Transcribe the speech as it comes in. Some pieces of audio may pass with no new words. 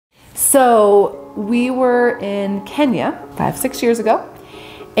So we were in Kenya 5-6 years ago,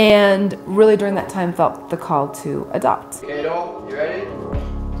 and really during that time felt the call to adopt. Kato, you ready?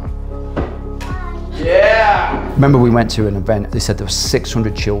 Yeah! Remember we went to an event, they said there were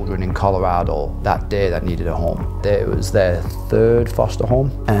 600 children in Colorado that day that needed a home. It was their 3rd foster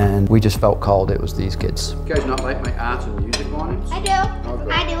home, and we just felt called it was these kids. You guys not like my art and music mornings? I do.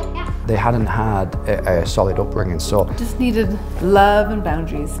 I do, yeah. They hadn't had a solid upbringing, so Just needed love and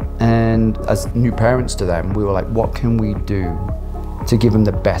boundaries. and as new parents to them, we were like, what can we do to give them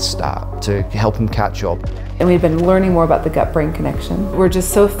the best start, to help them catch up? And we've been learning more about the gut-brain connection. We're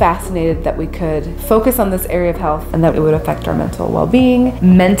just so fascinated that we could focus on this area of health and that it would affect our mental well-being.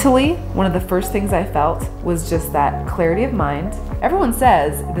 Mentally, one of the first things I felt was just that clarity of mind. Everyone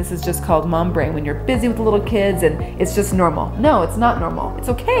says this is just called mom brain when you're busy with the little kids and it's just normal. No, it's not normal. It's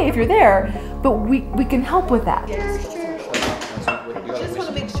okay if you're there, but we can help with that.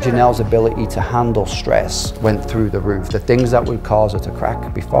 Janelle's ability to handle stress went through the roof. The things that would cause her to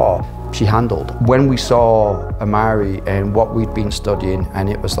crack before, she handled. When we saw Amare and what we'd been studying, and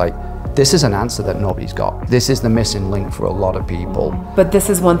it was like, this is an answer that nobody's got. This is the missing link for a lot of people. But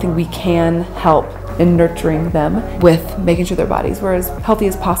this is one thing we can help in nurturing them with, making sure their bodies were as healthy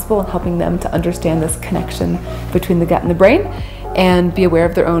as possible and helping them to understand this connection between the gut and the brain, and be aware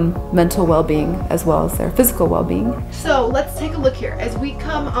of their own mental well-being as well as their physical well-being. So let's take a look here as we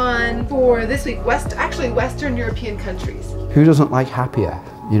come on for this week, Western European countries. Who doesn't like happier?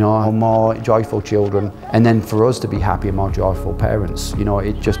 You know, more joyful children, and then for us to be happier, more joyful parents. You know,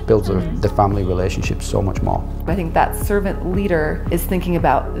 it just builds the family relationship so much more. I think that servant leader is thinking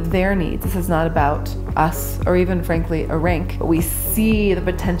about their needs. This is not about us or even frankly a rank, but we see the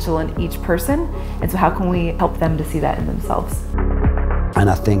potential in each person, and so how can we help them to see that in themselves? And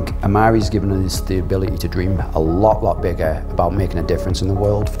I think Amare's given us the ability to dream a lot bigger about making a difference in the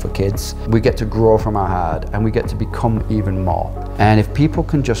world for kids. We get to grow from our heart and we get to become even more. And if people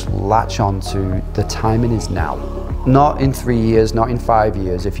can just latch on to the timing is now. Not in 3 years, not in 5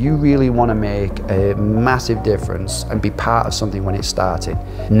 years. If you really want to make a massive difference and be part of something when it's starting,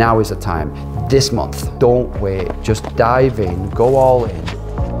 now is the time. This month, don't wait. Just dive in, go all in.